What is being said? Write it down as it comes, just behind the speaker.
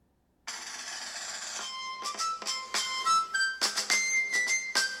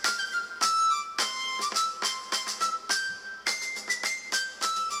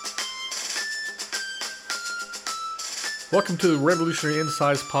Welcome to the Revolutionary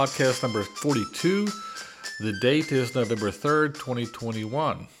Insights Podcast number 42. The date is November 3rd,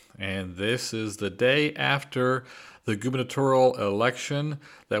 2021, and this is the day after the gubernatorial election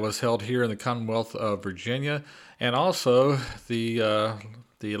that was held here in the Commonwealth of Virginia, and also the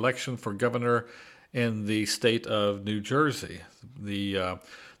election for governor in the state of New Jersey. The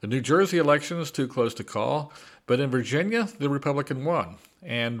New Jersey election is too close to call, but in Virginia, the Republican won,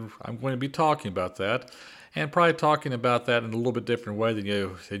 and I'm going to be talking about that. And probably talking about that in a little bit different way than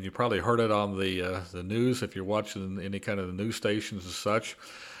you probably heard it on the news if you're watching any kind of the news stations and such.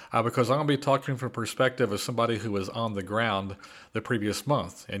 Because I'm going to be talking from the perspective of somebody who was on the ground the previous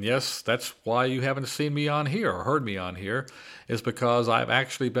month. And yes, that's why you haven't seen me on here or heard me on here, is because I've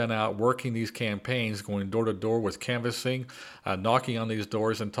actually been out working these campaigns, going door to door with canvassing, knocking on these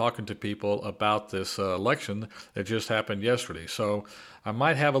doors and talking to people about this election that just happened yesterday. So I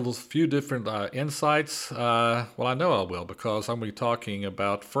might have a few different insights. Well, I know I will, because I'm going to be talking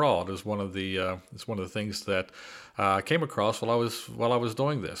about fraud as one of the things that I came across while I was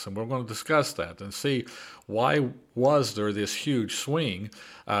doing this, and we're going to discuss that and see why was there this huge swing,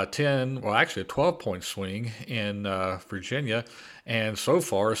 a 12-point swing in Virginia, and so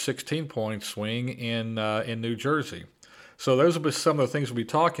far a 16-point swing in New Jersey. So those will be some of the things we'll be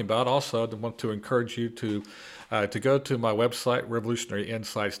talking about. Also, I want to encourage you to go to my website,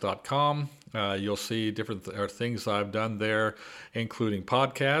 revolutionaryinsights.com. You'll see different things I've done there, including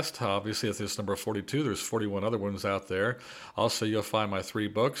podcast. Obviously, if this is number 42, there's 41 other ones out there. Also, you'll find my 3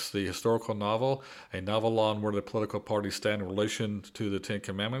 books: the historical novel, a novel on where the political parties stand in relation to the Ten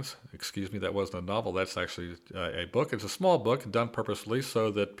Commandments. Excuse me, that wasn't a novel. That's actually a book. It's a small book done purposely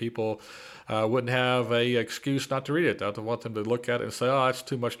so that people wouldn't have a excuse not to read it. I don't want them to look at it and say, "Oh, it's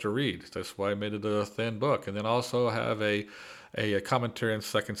too much to read." That's why I made it a thin book. And then also have a commentary on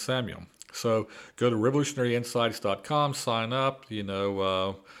 2 Samuel. So go to revolutionaryinsights.com, sign up,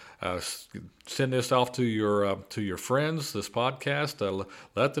 send this off to your friends, this podcast,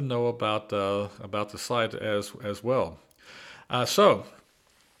 let them know about the site as well. So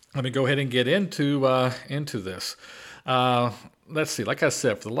let me go ahead and get into this. Let's see. Like I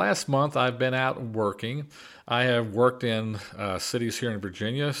said, for the last month, I've been out working. I have worked in cities here in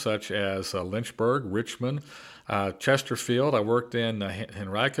Virginia, such as Lynchburg, Richmond, Chesterfield. I worked in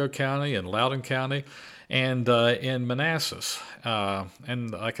Henrico County and Loudoun County, and in Manassas.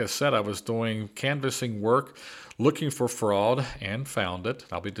 And like I said, I was doing canvassing work, looking for fraud, and found it.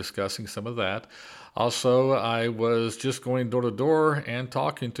 I'll be discussing some of that. Also, I was just going door to door and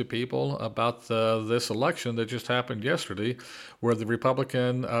talking to people about this election that just happened yesterday, where the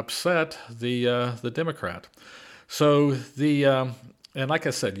Republican upset the Democrat. So and like I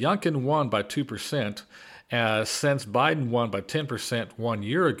said, Youngkin won by 2%. Since Biden won by 10% 1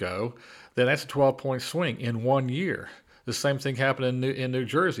 year ago, then that's a 12-point swing in 1 year. The same thing happened in New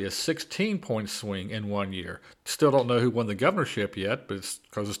Jersey, a 16-point swing in 1 year. Still don't know who won the governorship yet, but it's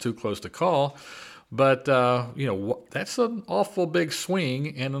because it's too close to call. But that's an awful big swing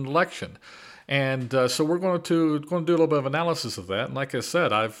in an election. And so we're going to do a little bit of analysis of that. And like I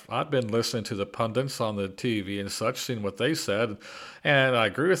said, I've been listening to the pundits on the TV and such, seeing what they said, and I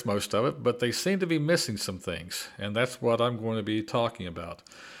agree with most of it, but they seem to be missing some things, and that's what I'm going to be talking about.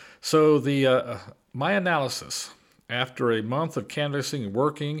 So my analysis after a month of canvassing and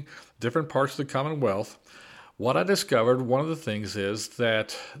working different parts of the Commonwealth, what I discovered, one of the things is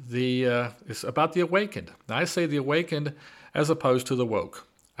that it's about the awakened. Now, I say the awakened as opposed to the woke.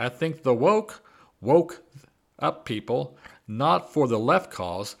 I think the woke up people, not for the left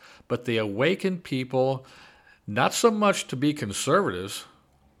cause, but the awakened people, not so much to be conservatives,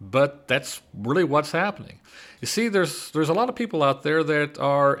 but that's really what's happening. You see, there's a lot of people out there that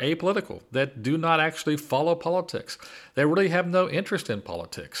are apolitical, that do not actually follow politics. They really have no interest in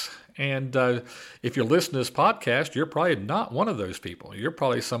politics. And if you listen to this podcast, you're probably not one of those people. You're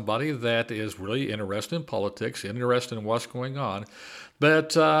probably somebody that is really interested in politics, interested in what's going on.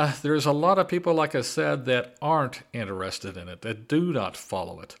 But there's a lot of people, like I said, that aren't interested in it, that do not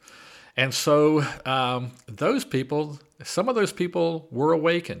follow it. And so some of those people were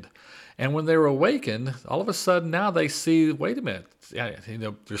awakened. And when they were awakened, all of a sudden now they see, wait a minute,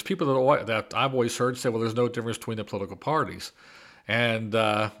 there's people that I've always heard say, well, there's no difference between the political parties. And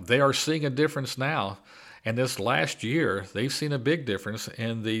they are seeing a difference now. And this last year, they've seen a big difference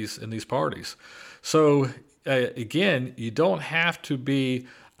in these parties. So again, you don't have to be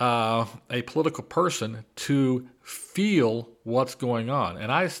a political person to feel what's going on.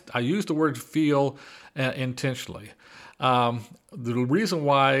 And I use the word feel intentionally. The reason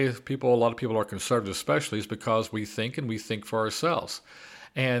why a lot of people are conservative especially is because we think and we think for ourselves.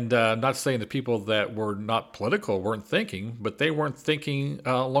 And not saying the people that were not political weren't thinking, but they weren't thinking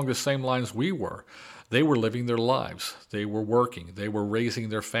along the same lines we were. They were living their lives. They were working. They were raising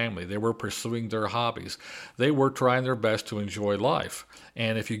their family. They were pursuing their hobbies. They were trying their best to enjoy life.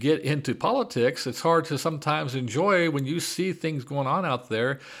 And if you get into politics, it's hard to sometimes enjoy when you see things going on out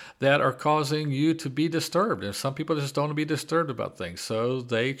there that are causing you to be disturbed. And some people just don't want to be disturbed about things, so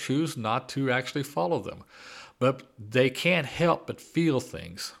they choose not to actually follow them. But they can't help but feel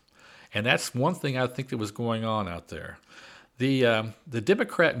things. And that's one thing I think that was going on out there. The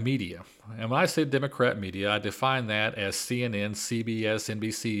Democrat media, and when I say Democrat media, I define that as CNN, CBS,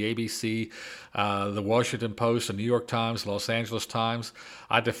 NBC, ABC, the Washington Post, the New York Times, Los Angeles Times.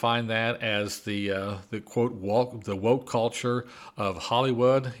 I define that as the quote woke culture of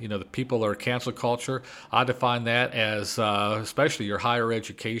Hollywood. You know, the people that are cancel culture. I define that as especially your higher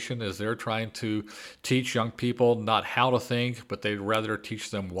education, as they're trying to teach young people not how to think, but they'd rather teach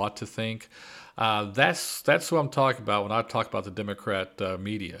them what to think. That's what I'm talking about when I talk about the Democrat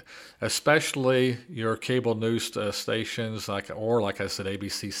media, especially your cable news stations, like I said,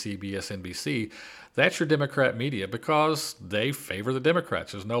 ABC, CBS, NBC. That's your Democrat media because they favor the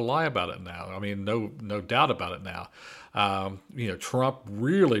Democrats. There's no lie about it now. I mean, no doubt about it now. Trump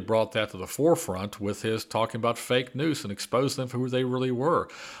really brought that to the forefront with his talking about fake news and exposed them for who they really were.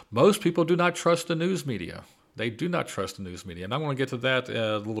 Most people do not trust the news media. They do not trust the news media. And I'm going to get to that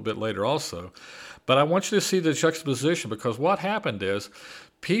a little bit later also. But I want you to see the juxtaposition, because what happened is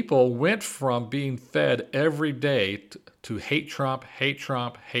people went from being fed every day to hate Trump, hate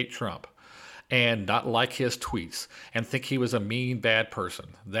Trump, hate Trump, and not like his tweets and think he was a mean, bad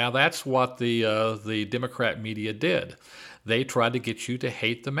person. Now, that's what the Democrat media did. They tried to get you to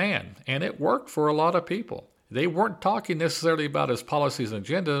hate the man, and it worked for a lot of people. They weren't talking necessarily about his policies and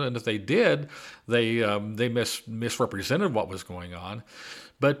agenda, and if they did, they misrepresented what was going on.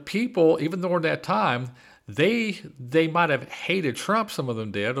 But people, even though at that time, they might have hated Trump, some of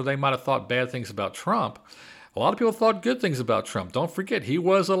them did, or they might have thought bad things about Trump. A lot of people thought good things about Trump. Don't forget, he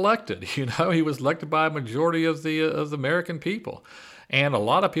was elected. He was elected by a majority of the American people, and a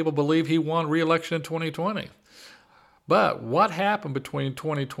lot of people believe he won re-election in 2020. But what happened between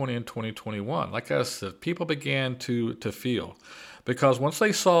 2020 and 2021? Like I said, people began to feel, because once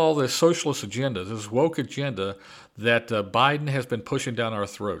they saw this socialist agenda, this woke agenda that Biden has been pushing down our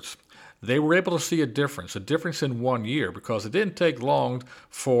throats, they were able to see a difference in 1 year, because it didn't take long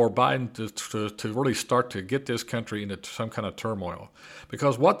for Biden to really start to get this country into some kind of turmoil.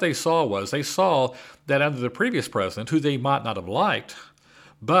 Because what they saw that under the previous president, who they might not have liked,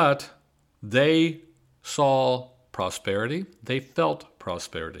 but they saw prosperity. They felt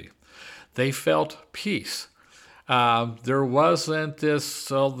prosperity. They felt peace. There wasn't this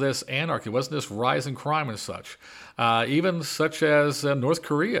anarchy. It wasn't this rise in crime and such. Even such as North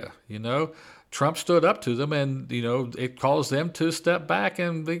Korea. Trump stood up to them, and it caused them to step back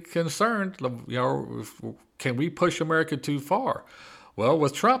and be concerned. Can we push America too far? Well,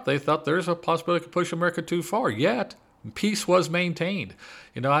 with Trump, they thought there's a possibility to push America too far. Yet peace was maintained.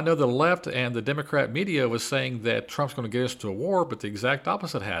 I know the left and the Democrat media was saying that Trump's going to get us to a war, but the exact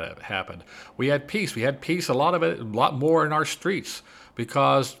opposite had happened. We had peace. We had peace, a lot more in our streets,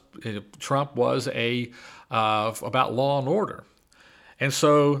 because Trump was about law and order. And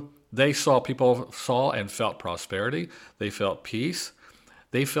so people saw and felt prosperity. They felt peace.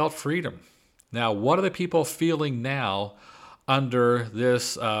 They felt freedom. Now, what are the people feeling now under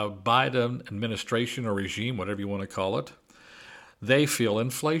this Biden administration or regime, whatever you want to call it? They feel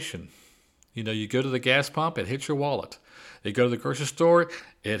inflation. You go to the gas pump, it hits your wallet. You go to the grocery store,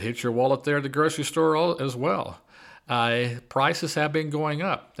 it hits your wallet there at the grocery store as well. Prices have been going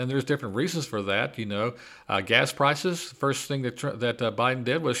up, and there's different reasons for that. Gas prices, first thing that Biden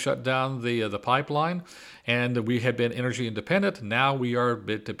did was shut down the pipeline, and we had been energy independent. Now we are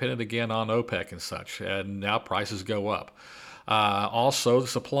dependent again on OPEC and such, and now prices go up. Also, the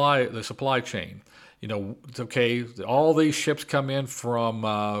supply chain. It's okay. All these ships come in from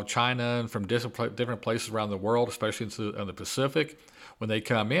China and from different places around the world, especially in the Pacific. When they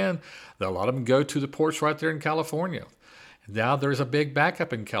come in, a lot of them go to the ports right there in California. Now there's a big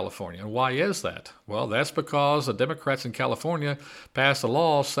backup in California. And why is that? Well, that's because the Democrats in California passed a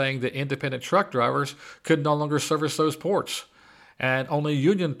law saying that independent truck drivers could no longer service those ports, and only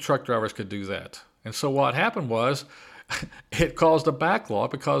union truck drivers could do that. And so what happened was, it caused a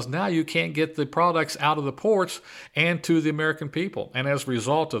backlog, because now you can't get the products out of the ports and to the American people. And as a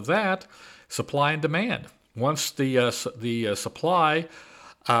result of that, supply and demand. Once the supply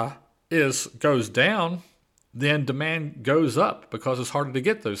goes down, then demand goes up, because it's harder to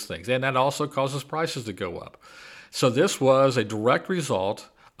get those things. And that also causes prices to go up. So this was a direct result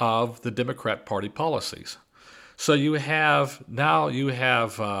of the Democrat Party policies. So you have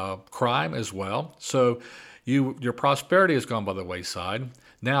crime as well. So your prosperity has gone by the wayside.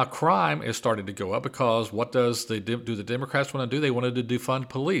 Now crime is starting to go up because what do the Democrats want to do? They wanted to defund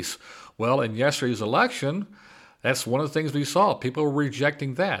police. Well, in yesterday's election, that's one of the things we saw. People were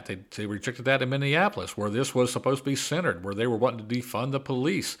rejecting that. They rejected that in Minneapolis, where this was supposed to be centered, where they were wanting to defund the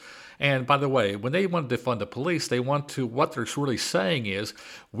police. And by the way, when they want to defund the police, what they're really saying is,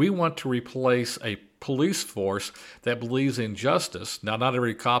 we want to replace a police force that believes in justice. Now, not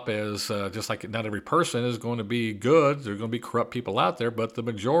every cop is, just like not every person is going to be good. There are going to be corrupt people out there, but the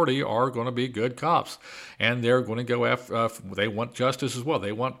majority are going to be good cops. And they're going to go after, they want justice as well.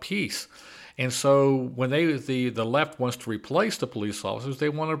 They want peace. And so when the left wants to replace the police officers, they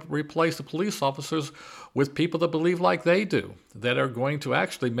want to replace the police officers with people that believe like they do, that are going to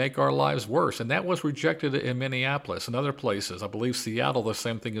actually make our lives worse. And that was rejected in Minneapolis and other places. I believe Seattle, the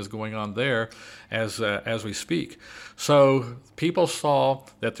same thing is going on there as we speak. So people saw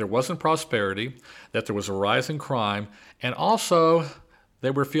that there wasn't prosperity, that there was a rise in crime, and also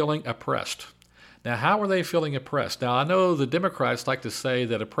they were feeling oppressed. Now, how were they feeling oppressed? Now, I know the Democrats like to say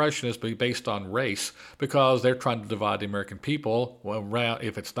that oppression is based on race because they're trying to divide the American people. Well,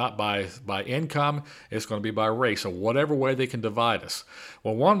 if it's not by income, it's going to be by race, or whatever way they can divide us.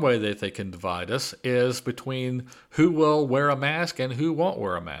 Well, one way that they can divide us is between who will wear a mask and who won't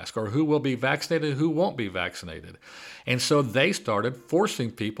wear a mask, or who will be vaccinated and who won't be vaccinated. And so they started forcing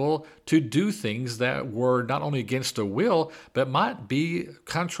people to do things that were not only against their will, but might be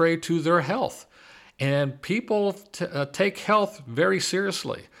contrary to their health. And people take health very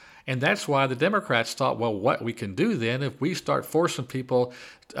seriously. And that's why the Democrats thought, well, what we can do then, if we start forcing people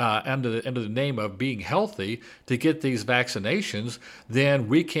under the name of being healthy to get these vaccinations, then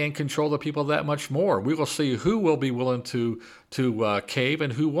we can control the people that much more. We will see who will be willing to cave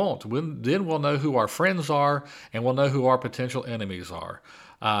and who won't. Then we'll know who our friends are, and we'll know who our potential enemies are.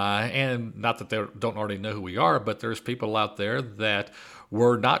 And not that they don't already know who we are, but there's people out there that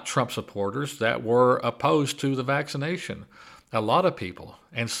were not Trump supporters that were opposed to the vaccination. A lot of people.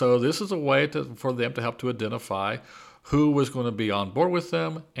 And so this is a way for them to help to identify who was going to be on board with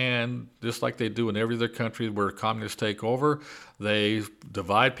them. And just like they do in every other country where communists take over, they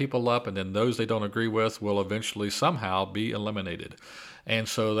divide people up, and then those they don't agree with will eventually somehow be eliminated. And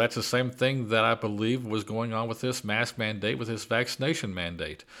so that's the same thing that I believe was going on with this mask mandate, with this vaccination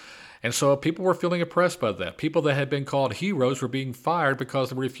mandate. And so people were feeling oppressed by that. People that had been called heroes were being fired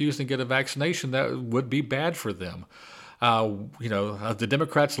because they were refusing to get a vaccination that would be bad for them. The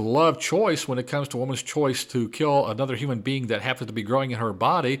Democrats love choice when it comes to a woman's choice to kill another human being that happens to be growing in her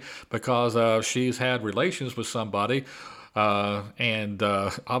body because she's had relations with somebody. And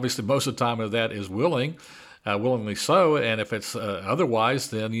obviously most of the time that is willingly so. And if it's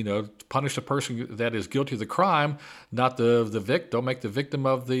otherwise, then, punish the person that is guilty of the crime, not the victim. Don't make the victim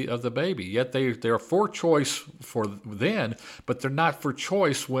of the baby. Yet they're for choice for then, but they're not for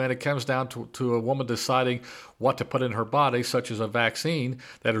choice when it comes down to a woman deciding what to put in her body, such as a vaccine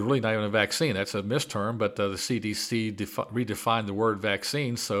that is really not even a vaccine. That's a misterm, but the CDC redefined the word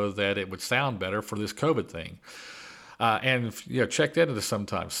vaccine so that it would sound better for this COVID thing. And check that into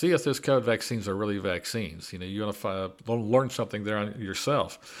sometimes. See if those COVID vaccines are really vaccines. You want to learn something there on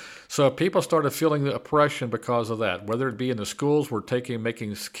yourself. So people started feeling the oppression because of that. Whether it be in the schools, we're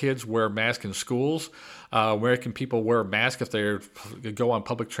making kids wear masks in schools. Where can people wear masks if they go on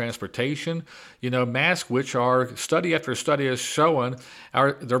public transportation? Masks, which are study after study is showing,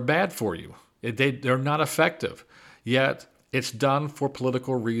 they're bad for you. They're not effective. Yet it's done for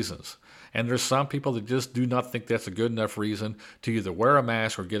political reasons. And there's some people that just do not think that's a good enough reason to either wear a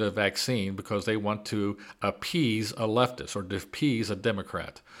mask or get a vaccine because they want to appease a leftist or appease a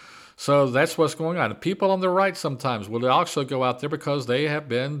Democrat. So that's what's going on. And people on the right sometimes will also go out there because they have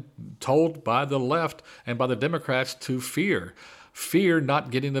been told by the left and by the Democrats to fear. Fear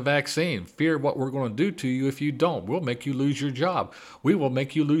not getting the vaccine. Fear what we're going to do to you if you don't. We'll make you lose your job. We will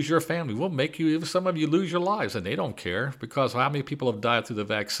make you lose your family. We'll make some of you lose your lives. And they don't care because how many people have died through the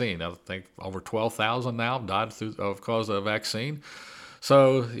vaccine? I think over 12,000 now died because of the vaccine.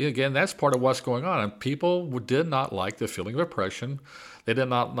 So again, that's part of what's going on. And people did not like the feeling of oppression. They did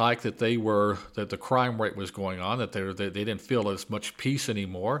not like that the crime rate was going on, that they didn't feel as much peace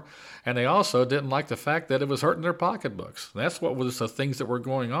anymore. And they also didn't like the fact that it was hurting their pocketbooks. That's what was the things that were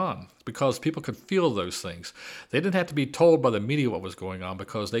going on, because people could feel those things. They didn't have to be told by the media what was going on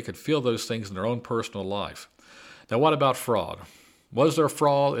because they could feel those things in their own personal life. Now, what about fraud? Was there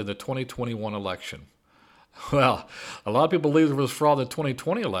fraud in the 2021 election? Well, a lot of people believe there was fraud in the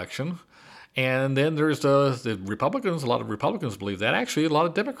 2020 election. And then there's the Republicans. A lot of Republicans believe that. Actually, a lot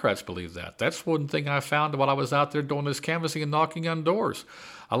of Democrats believe that. That's one thing I found while I was out there doing this canvassing and knocking on doors.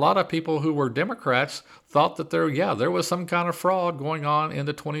 A lot of people who were Democrats thought that there was some kind of fraud going on in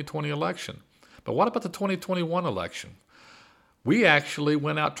the 2020 election. But what about the 2021 election? We actually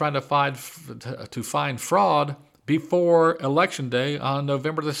went out trying to find fraud before Election Day on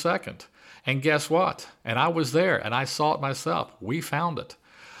November the 2nd. And guess what? And I was there, and I saw it myself. We found it.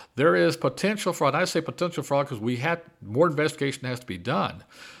 There is potential fraud. I say potential fraud because more investigation has to be done.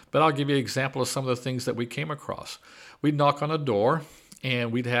 But I'll give you an example of some of the things that we came across. We'd knock on a door,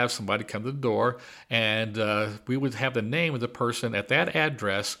 and we'd have somebody come to the door, and we would have the name of the person at that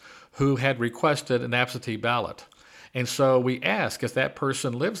address who had requested an absentee ballot. And so we asked if that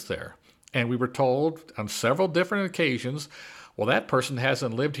person lives there. And we were told on several different occasions, well, that person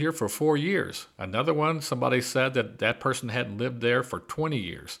hasn't lived here for 4 years. Another one, somebody said that person hadn't lived there for 20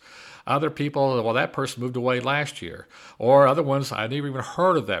 years. Other people, well, that person moved away last year. Or other ones, I never even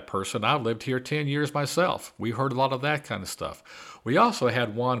heard of that person. I lived here 10 years myself. We heard a lot of that kind of stuff. We also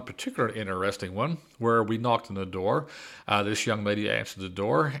had one particular interesting one where we knocked on the door. This young lady answered the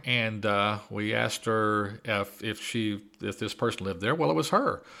door, and we asked her if this person lived there. Well, it was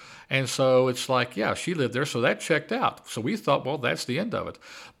her. And so it's like, yeah, she lived there, so that checked out. So we thought, well, that's the end of it.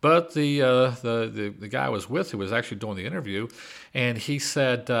 But the guy I was with who was actually doing the interview, and he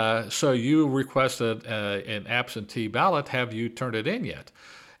said, so you requested an absentee ballot. Have you turned it in yet?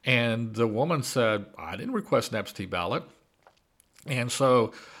 And the woman said, I didn't request an absentee ballot. And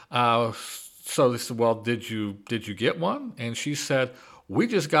so they said, well, did you get one? And she said, we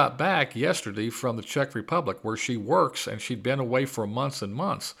just got back yesterday from the Czech Republic where she works, and she'd been away for months and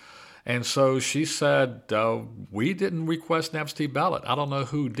months. And so she said, we didn't request an absentee ballot. I don't know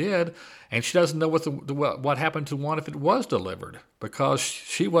who did. And she doesn't know what happened to one if it was delivered because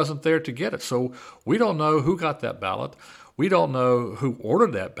she wasn't there to get it. So we don't know who got that ballot. We don't know who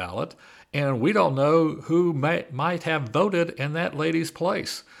ordered that ballot. And we don't know who might have voted in that lady's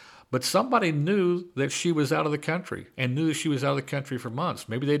place. But somebody knew that she was out of the country and knew that she was out of the country for months.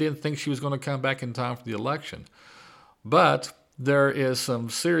 Maybe they didn't think she was going to come back in time for the election. But there is some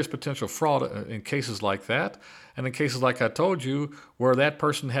serious potential fraud in cases like that. And in cases like I told you, where that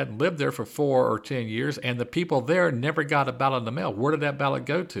person hadn't lived there for 4 or 10 years and the people there never got a ballot in the mail. Where did that ballot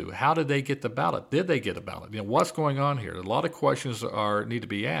go to? How did they get the ballot? Did they get a ballot? What's going on here? A lot of questions need to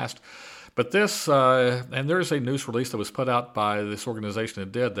be asked. But this, and there's a news release that was put out by this organization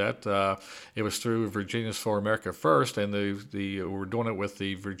that did that. It was through Virginians for America First, and we're doing it with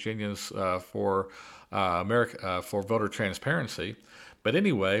the Virginians for America for voter transparency. But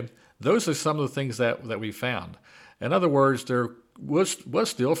anyway, those are some of the things that we found. In other words, there was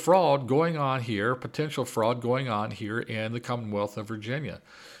still fraud going on here, potential fraud going on here in the Commonwealth of Virginia.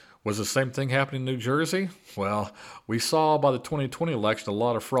 Was the same thing happening in New Jersey? Well, we saw by the 2020 election a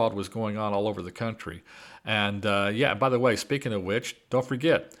lot of fraud was going on all over the country. And by the way, speaking of which, don't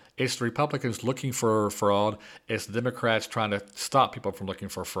forget, it's the Republicans looking for fraud. It's the Democrats trying to stop people from looking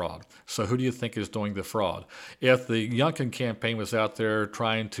for fraud. So who do you think is doing the fraud? If the Youngkin campaign was out there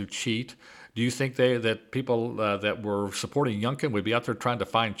trying to cheat, do you think that people that were supporting Youngkin would be out there trying to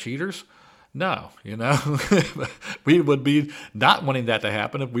find cheaters? No, we would be not wanting that to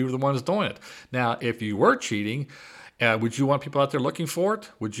happen if we were the ones doing it. Now, if you were cheating, would you want people out there looking for it?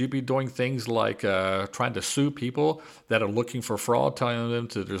 Would you be doing things like trying to sue people that are looking for fraud, telling them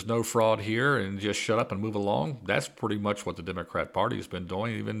that there's no fraud here and just shut up and move along? That's pretty much what the Democrat Party has been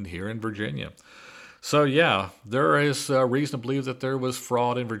doing, even here in Virginia. So, yeah, there is reason to believe that there was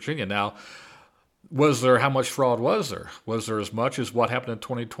fraud in Virginia. Now, how much fraud was there? Was there as much as what happened in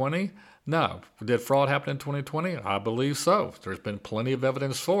 2020? No. Did fraud happen in 2020? I believe so. There's been plenty of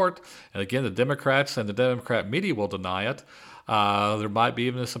evidence for it. And again, the Democrats and the Democrat media will deny it. There might be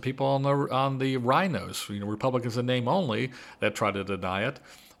even some people on the rhinos, Republicans in name only, that try to deny it.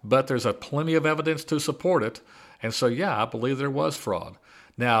 But there's plenty of evidence to support it. And so, yeah, I believe there was fraud.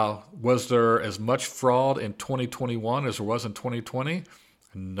 Now, was there as much fraud in 2021 as there was in 2020?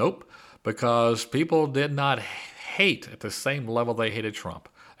 Nope. Because people did not hate at the same level they hated Trump.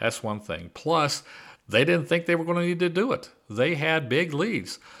 That's one thing. Plus, they didn't think they were going to need to do it. They had big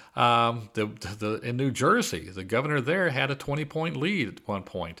leads. In New Jersey, the governor there had a 20-point lead at one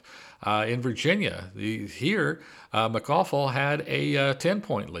point. In Virginia, McAuliffe had a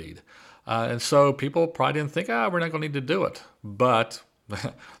 10-point lead. And so people probably didn't think, we're not going to need to do it. But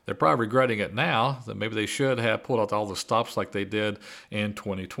they're probably regretting it now, that maybe they should have pulled out all the stops like they did in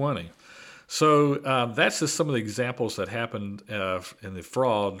 2020. So that's just some of the examples that happened in the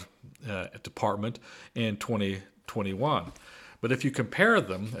fraud department in 2021. But if you compare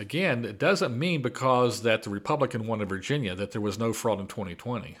them, again, it doesn't mean because that the Republican won in Virginia that there was no fraud in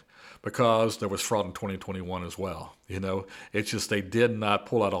 2020, because there was fraud in 2021 as well. It's just they did not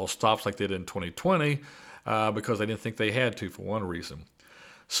pull out all stops like they did in 2020 because they didn't think they had to for one reason.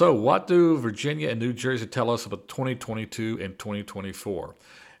 So what do Virginia and New Jersey tell us about 2022 and 2024?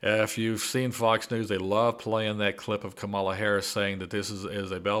 If you've seen Fox News, they love playing that clip of Kamala Harris saying that this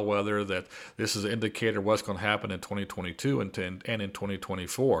is a bellwether, that this is an indicator of what's going to happen in 2022 and in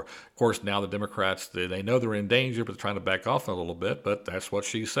 2024. Of course, now the Democrats, they know they're in danger, but they're trying to back off a little bit, but that's what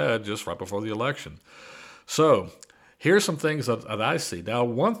she said just right before the election. So here's some things that I see. Now,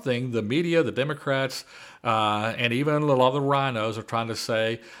 one thing, the media, the Democrats, and even a lot of the rhinos are trying to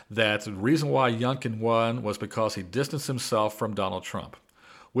say that the reason why Youngkin won was because he distanced himself from Donald Trump,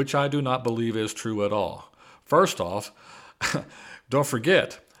 which I do not believe is true at all. First off, don't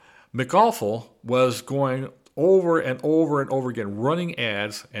forget, McAuliffe was going over and over and over again, running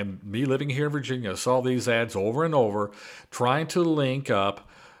ads, and me living here in Virginia saw these ads over and over, trying to link up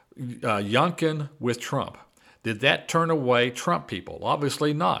Youngkin with Trump. Did that turn away Trump people?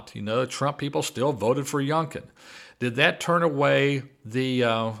 Obviously not. Trump people still voted for Youngkin. Did that turn away the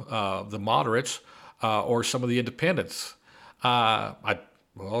moderates or some of the independents?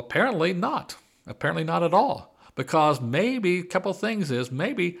 Well, apparently not. Apparently not at all. Because maybe a couple things is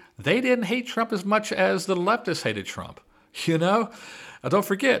maybe they didn't hate Trump as much as the leftists hated Trump. Don't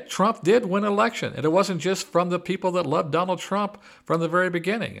forget, Trump did win an election. And it wasn't just from the people that loved Donald Trump from the very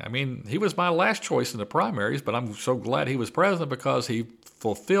beginning. I mean, he was my last choice in the primaries, but I'm so glad he was president because he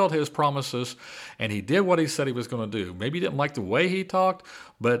fulfilled his promises and he did what he said he was going to do. Maybe he didn't like the way he talked,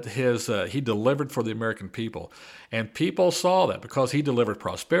 but he delivered for the American people. And people saw that because he delivered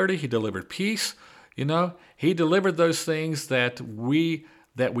prosperity, he delivered peace, he delivered those things that we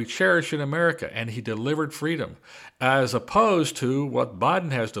cherish in America, and he delivered freedom, as opposed to what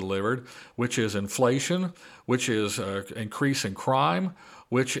Biden has delivered, which is inflation, which is increase in crime,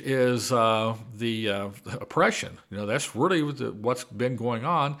 which is the oppression. That's really what's been going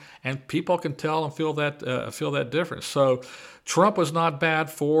on, and people can tell and feel that difference. So Trump was not bad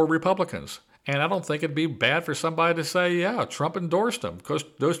for Republicans. And I don't think it'd be bad for somebody to say, yeah, Trump endorsed him, because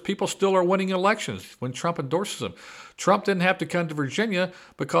those people still are winning elections when Trump endorses them. Trump didn't have to come to Virginia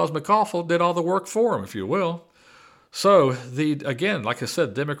because McAuliffe did all the work for him, if you will. So, again, like I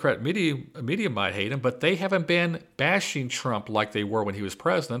said, Democrat media might hate him, but they haven't been bashing Trump like they were when he was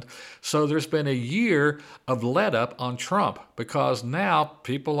president. So there's been a year of let up on Trump because now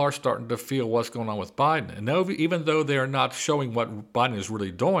people are starting to feel what's going on with Biden. And even though they are not showing what Biden is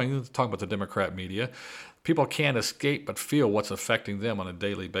really doing, talking about the Democrat media, people can't escape but feel what's affecting them on a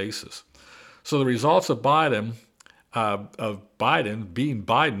daily basis. So the results of Biden being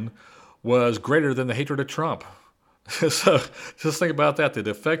Biden was greater than the hatred of Trump. So just think about that. The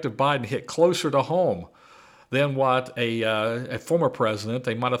effect of Biden hit closer to home than what a former president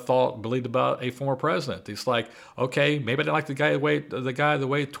they might have believed about a former president. It's like, okay, maybe I didn't like the guy the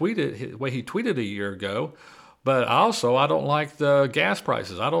way he tweeted a year ago, but I don't like the gas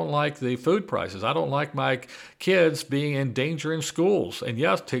prices. I don't like the food prices. I don't like my kids being in danger in schools. And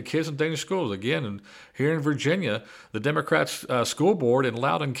yes, kids in danger in schools. Again, and here in Virginia, the Democrats' school board in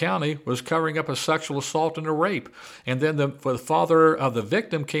Loudoun County was covering up a sexual assault and a rape. And then the father of the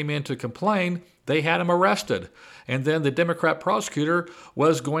victim came in to complain. They had him arrested. And then the Democrat prosecutor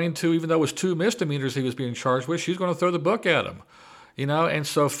was going to, even though it was 2 misdemeanors he was being charged with, she's going to throw the book at him. And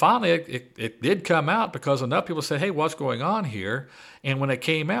so finally it did come out because enough people said, hey, what's going on here? And when it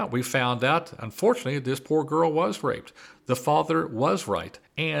came out, we found out, unfortunately, this poor girl was raped. The father was right,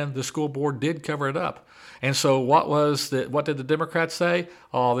 and the school board did cover it up. And so what did the Democrats say?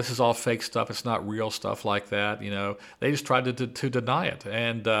 Oh, this is all fake stuff. It's not real stuff like that. They just tried to deny it.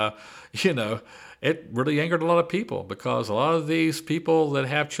 And, it really angered a lot of people because a lot of these people that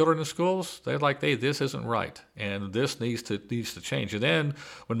have children in schools, they're like, hey, this isn't right, and this needs to change. And then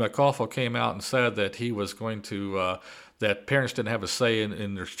when McAuliffe came out and said that he was going to that parents didn't have a say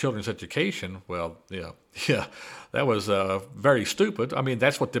in their children's education, well, yeah, that was very stupid. I mean,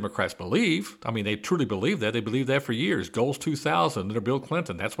 that's what Democrats believe. I mean, they truly believe that. They believed that for years. Goals 2000 under Bill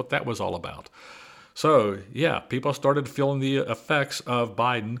Clinton, that's what that was all about. So, yeah, people started feeling the effects of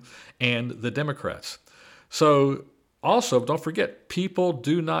Biden and the Democrats. So, also, don't forget, people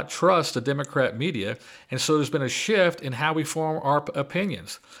do not trust the Democrat media, and so there's been a shift in how we form our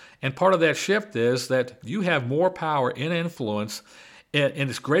opinions. And part of that shift is that you have more power and influence, and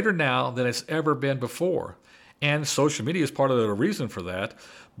it's greater now than it's ever been before. And social media is part of the reason for that.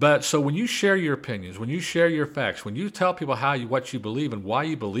 But so when you share your opinions, when you share your facts, when you tell people what you believe and why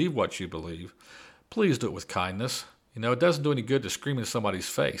you believe what you believe, please do it with kindness. It doesn't do any good to scream in somebody's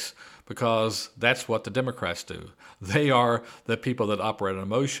face, because that's what the Democrats do. They are the people that operate on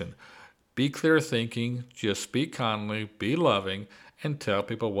emotion. Be clear thinking, just speak kindly, be loving, and tell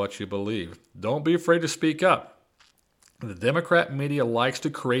people what you believe. Don't be afraid to speak up. The Democrat media likes to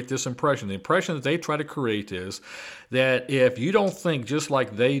create this impression. The impression that they try to create is that if you don't think just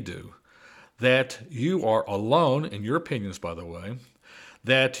like they do, that you are alone, in your opinions, by the way,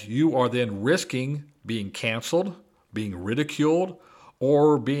 that you are then risking being canceled, being ridiculed,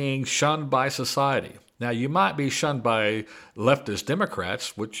 or being shunned by society. Now, you might be shunned by leftist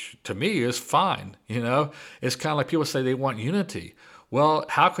Democrats, which to me is fine. It's kind of like people say they want unity. Well,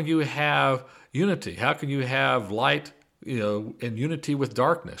 how can you have unity? How can you have light, in unity with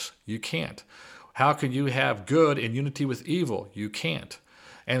darkness? You can't. How can you have good in unity with evil? You can't.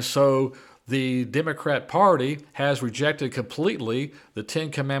 And so the Democrat Party has rejected completely the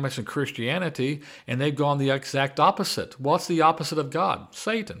Ten Commandments in Christianity, and they've gone the exact opposite. What's the opposite of God?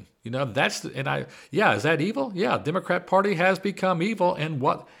 Satan. Is that evil? Yeah, Democrat Party has become evil. And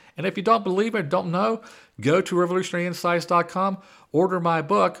if you don't believe it, don't know, go to revolutionaryinsights.com, order my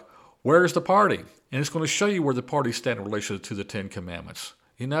book, Where's the Party? And it's going to show you where the party stand in relation to the Ten Commandments.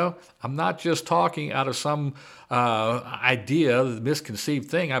 I'm not just talking out of some idea, misconceived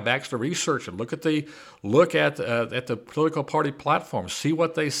thing. I've actually researched it. Look at the political party platforms. See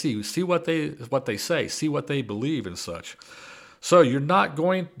what they see what they say. See what they believe and such. So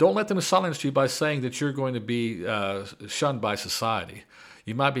don't let them silence you by saying that you're going to be shunned by society.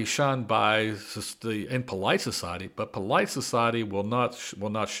 You might be shunned by the impolite society, but polite society will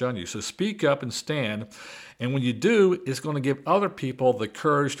not shun you. So speak up and stand. And when you do, it's going to give other people the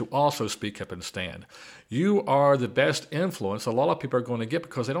courage to also speak up and stand. You are the best influence a lot of people are going to get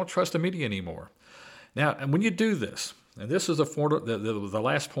because they don't trust the media anymore. Now, and when you do this, and this is the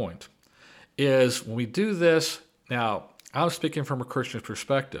last point, is when we do this, now, I'm speaking from a Christian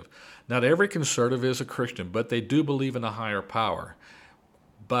perspective. Not every conservative is a Christian, but they do believe in a higher power.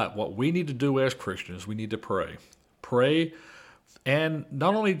 But what we need to do as Christians, we need to pray. Pray, and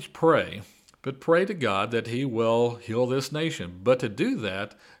not only pray, but pray to God that He will heal this nation. But to do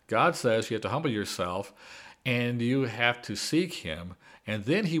that, God says you have to humble yourself, and you have to seek Him, and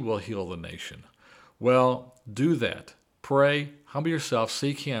then He will heal the nation. Well, do that. Pray, humble yourself,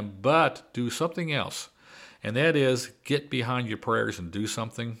 seek Him, but do something else. And that is get behind your prayers and do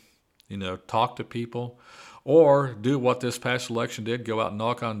something. Talk to people. Or do what this past election did, go out and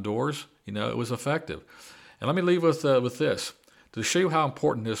knock on doors. It was effective. And let me leave with this, to show you how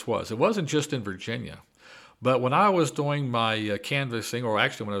important this was. It wasn't just in Virginia. But when I was doing my canvassing, or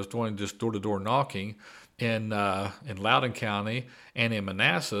actually when I was doing just door-to-door knocking in Loudoun County and in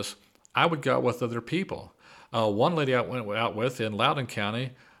Manassas, I would go out with other people. One lady I went out with in Loudoun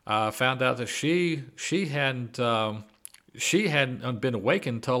County found out that she hadn't been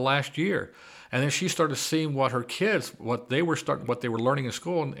awakened until last year. And then she started seeing what her kids, what they were learning in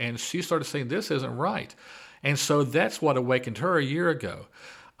school, and she started saying, this isn't right. And so that's what awakened her a year ago.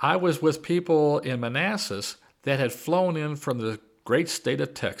 I was with people in Manassas that had flown in from the great state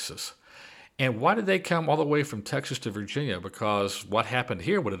of Texas. And why did they come all the way from Texas to Virginia? Because what happened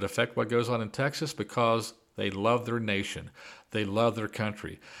here, would it affect what goes on in Texas? Because they love their nation. They love their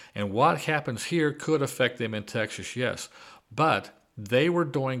country. And what happens here could affect them in Texas, yes. But they were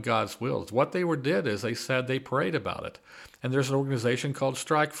doing God's will. What they did is they said they prayed about it. And there's an organization called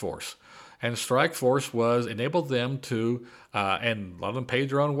Strike Force. And Strike Force enabled them to, and a lot of them paid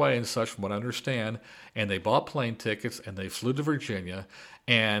their own way and such from what I understand, and they bought plane tickets and they flew to Virginia.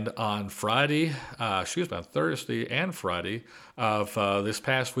 And on Thursday and Friday of this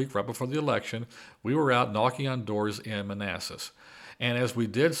past week, right before the election, we were out knocking on doors in Manassas. And as we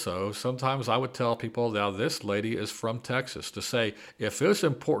did so, sometimes I would tell people, now this lady is from Texas, to say, if it's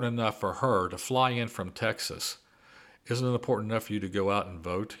important enough for her to fly in from Texas, isn't it important enough for you to go out and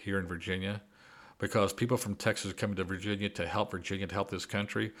vote here in Virginia? Because people from Texas are coming to Virginia to help this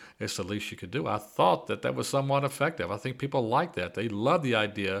country. It's the least you could do. I thought that was somewhat effective. I think people like that. They love the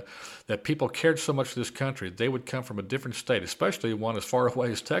idea that people cared so much for this country. They would come from a different state, especially one as far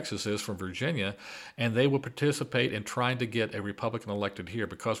away as Texas is from Virginia, and they would participate in trying to get a Republican elected here,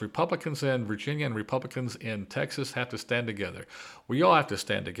 because Republicans in Virginia and Republicans in Texas have to stand together. We all have to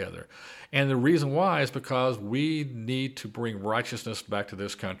stand together. And the reason why is because we need to bring righteousness back to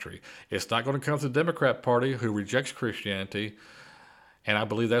this country. It's not going to come from the Democrat Party, who rejects Christianity, and I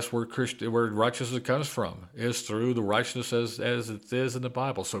believe that's where righteousness comes from, is through the righteousness as it is in the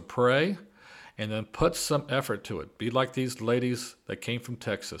Bible. So pray, and then put some effort to it. Be like these ladies that came from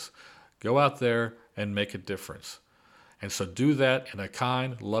Texas. Go out there and make a difference. And so do that in a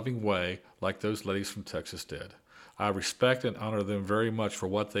kind, loving way like those ladies from Texas did. I respect and honor them very much for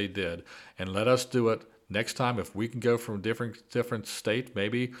what they did, and let us do it next time. If we can go from different state,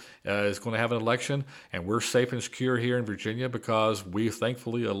 maybe is going to have an election, and we're safe and secure here in Virginia because we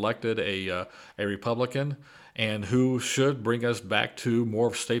thankfully elected a Republican, and who should bring us back to more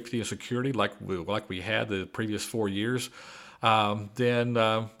of safety and security like we had the previous 4 years. Then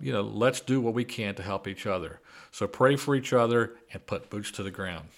let's do what we can to help each other. So pray for each other and put boots to the ground.